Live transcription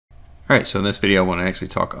Alright, so in this video I want to actually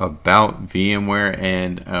talk about VMware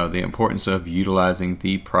and the importance of utilizing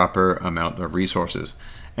the proper amount of resources.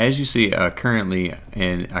 As you see currently,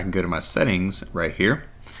 and I can go to my settings right here,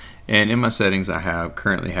 and in my settings I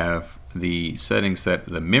currently have the settings set,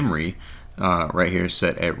 the memory right here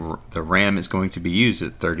set at the RAM is going to be used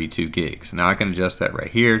at 32 gigs. Now I can adjust that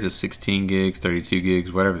right here to 16 gigs, 32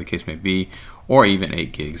 gigs, whatever the case may be, or even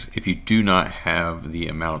 8 gigs if you do not have the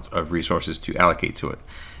amount of resources to allocate to it.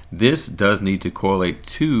 This does need to correlate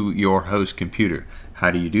to your host computer.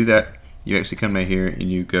 How do you do that? You actually come down here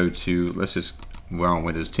and you go to, we're on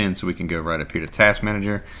Windows 10, so we can go right up here to Task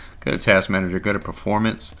Manager. Go to Task Manager, go to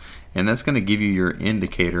Performance, and that's going to give you your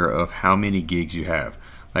indicator of how many gigs you have.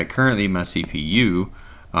 Like currently my CPU,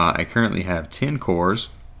 I currently have 10 cores,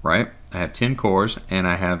 right? I have 10 cores and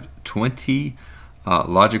I have 20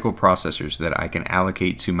 logical processors that I can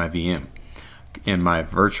allocate to my VM. In my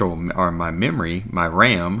virtual or my memory, my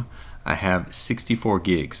RAM, I have 64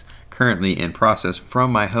 gigs. Currently in process from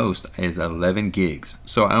my host is 11 gigs.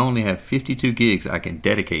 So I only have 52 gigs I can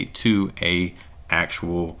dedicate to a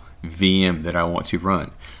actual VM that I want to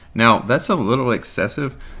run. Now that's a little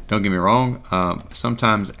excessive, don't get me wrong.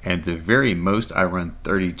 Sometimes at the very most I run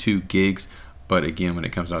 32 gigs, but again when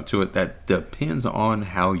it comes down to it, that depends on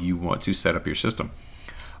how you want to set up your system.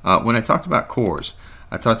 When I talked about cores,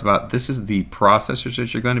 I talked about this is the processors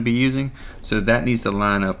that you're going to be using, so that needs to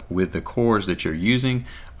line up with the cores that you're using.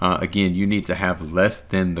 Again, you need to have less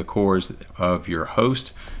than the cores of your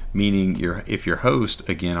host, meaning if your host,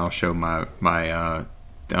 again I'll show my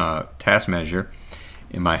task manager,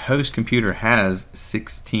 and my host computer has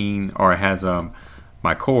 16 or has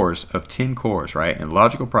my cores of 10 cores, right? And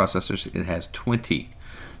logical processors, it has 20.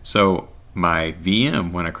 So my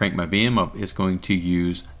VM, when I crank my VM up, it's going to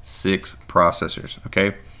use 6 processors,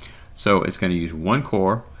 okay? So it's going to use one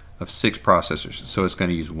core of 6 processors. So it's going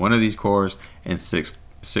to use one of these cores and six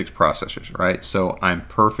processors, right? So I'm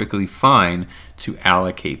perfectly fine to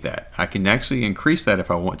allocate that. I can actually increase that if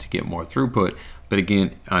I want to get more throughput, but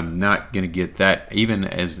again, I'm not going to get that even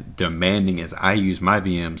as demanding as I use my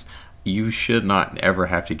VMs. You should not ever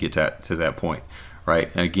have to get to that point, right?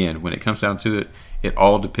 And again, when it comes down to it, it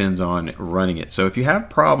all depends on running it. So if you have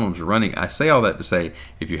problems running, I say all that to say,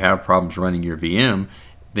 if you have problems running your VM,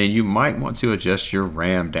 then you might want to adjust your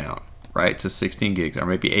RAM down, right, to 16 gigs or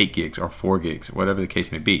maybe 8 gigs or 4 gigs, whatever the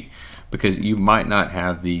case may be, because you might not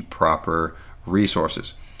have the proper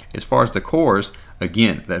resources. As far as the cores,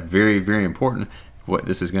 again, that's very, very important. What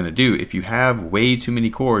this is going to do, if you have way too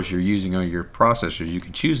many cores you're using on your processors, you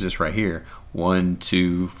can choose this right here: 1,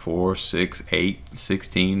 2, 4, 6, 8,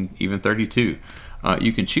 16, even 32.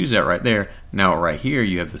 You can choose that right there. Now right here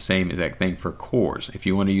you have the same exact thing for cores. If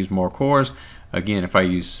you want to use more cores, again, if I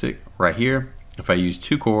use 6 right here, if I use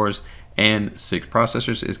 2 cores and 6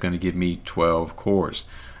 processors, it's going to give me 12 cores.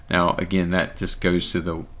 Now again, that just goes to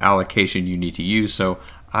the allocation you need to use. So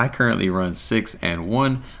I currently run 6 and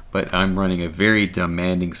 1, but I'm running a very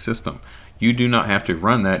demanding system. You do not have to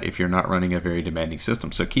run that if you're not running a very demanding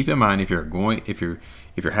system. So keep in mind, if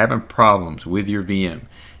you're having problems with your VM,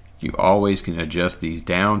 you always can adjust these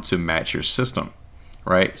down to match your system,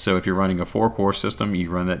 right? So if you're running a 4-core system,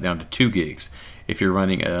 you run that down to 2 gigs. If you're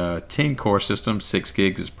running a 10-core system, 6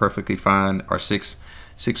 gigs is perfectly fine, or 6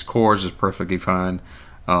 cores is perfectly fine,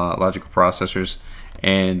 logical processors.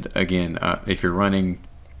 And again, if you're running,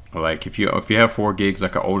 like if you have 4 gigs,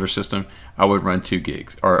 like an older system, I would run 2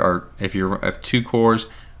 gigs. Or if you have 2 cores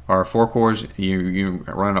or 4 cores, you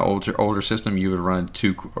run an older system, you would run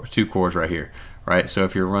 2 cores right here, right? So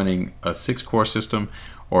if you're running a 6-core system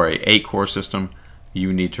or a 8-core system,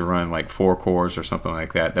 you need to run like 4 cores or something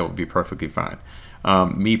like that. That would be perfectly fine.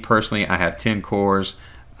 Me personally, I have 10 cores,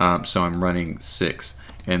 so I'm running 6,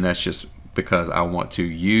 and that's just because I want to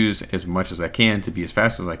use as much as I can to be as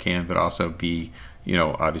fast as I can, but also be,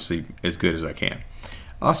 obviously as good as I can.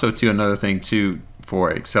 Also, another thing too,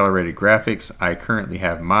 for accelerated graphics, I currently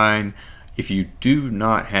have mine. If you do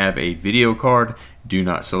not have a video card, do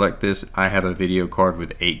not select this. I have a video card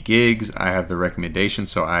with 8 gigs. I have the recommendation,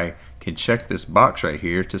 so I can check this box right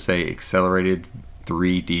here to say accelerated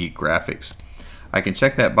 3D graphics. I can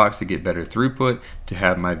check that box to get better throughput, to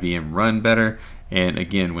have my VM run better, and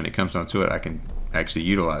again, when it comes down to it, I can actually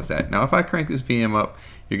utilize that. Now if I crank this VM up,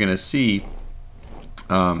 you're going to see,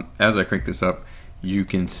 as I crank this up, you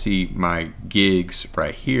can see my gigs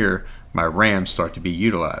right here, my RAM start to be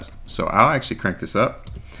utilized. So I'll actually crank this up,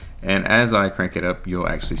 and as I crank it up, you'll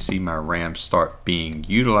actually see my RAM start being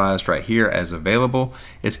utilized right here as available.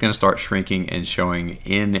 It's going to start shrinking and showing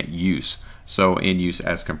in use. So in use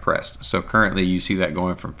as compressed. So currently you see that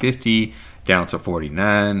going from 50 down to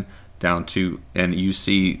 49, down to, and you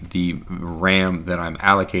see the RAM that I'm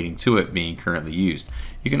allocating to it being currently used.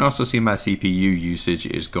 You can also see my CPU usage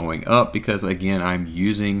is going up because, again, I'm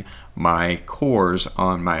using my cores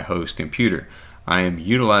on my host computer. I am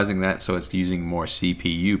utilizing that, so it's using more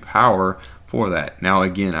CPU power for that. Now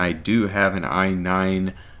again, I do have an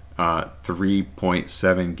i9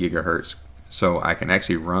 3.7 gigahertz, so I can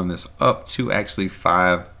actually run this up to actually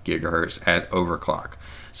 5 gigahertz at overclock.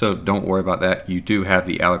 So don't worry about that. You do have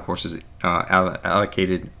the allocated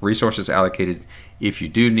resources allocated if you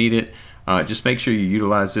do need it. Just make sure you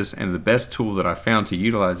utilize this, and the best tool that I found to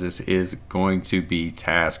utilize this is going to be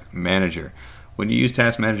Task Manager. When you use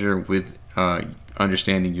Task Manager with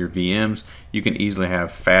understanding your VMs, you can easily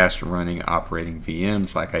have fast running operating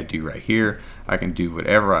VMs like I do right here. I can do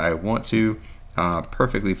whatever I want to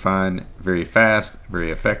perfectly fine, very fast,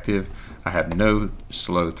 very effective. I have no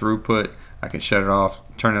slow throughput. I can shut it off,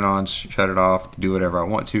 turn it on, shut it off, do whatever I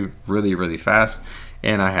want to really fast,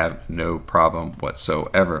 and I have no problem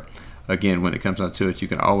whatsoever. Again, when it comes down to it, you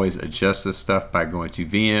can always adjust this stuff by going to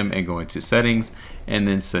VM and going to settings and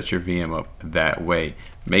then set your VM up that way.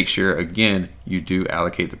 Make sure, again, you do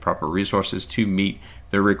allocate the proper resources to meet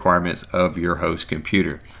the requirements of your host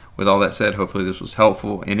computer. With all that said, hopefully this was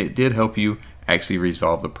helpful and it did help you actually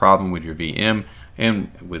resolve the problem with your VM.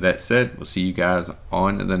 And with that said, we'll see you guys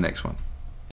on the next one.